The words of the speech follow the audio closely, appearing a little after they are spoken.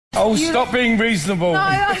Oh, stop being reasonable. No,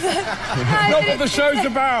 Not what the show's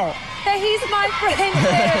about. but he's my friend too. It's a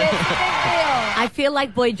big deal. I feel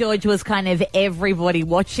like Boy George was kind of everybody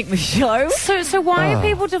watching the show. So why are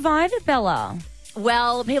people divided, Bella?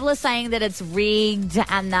 Well, people are saying that it's rigged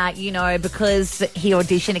and that, because he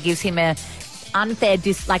auditioned, it gives him an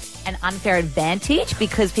unfair advantage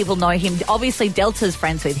because people know him. Obviously, Delta's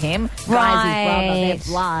friends with him. Guys, his brother, their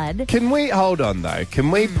blood. Can we hold on though?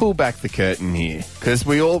 Can we pull back the curtain here? Because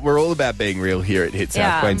we're all about being real here at Hit South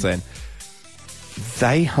Yeah. Queensland.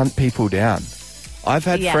 They hunt people down. I've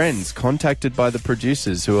had Yes. friends contacted by the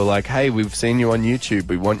producers who are like, "Hey, we've seen you on YouTube.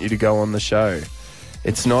 We want you to go on the show."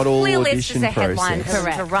 It's not all Clearly, it's audition just a headline process. for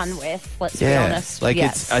him to run with. Let's be honest.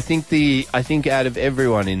 Yes. I think out of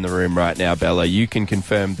everyone in the room right now, Bella, you can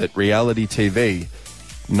confirm that reality TV,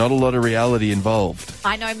 not a lot of reality involved.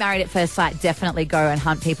 I know Married at First Sight definitely go and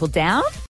hunt people down.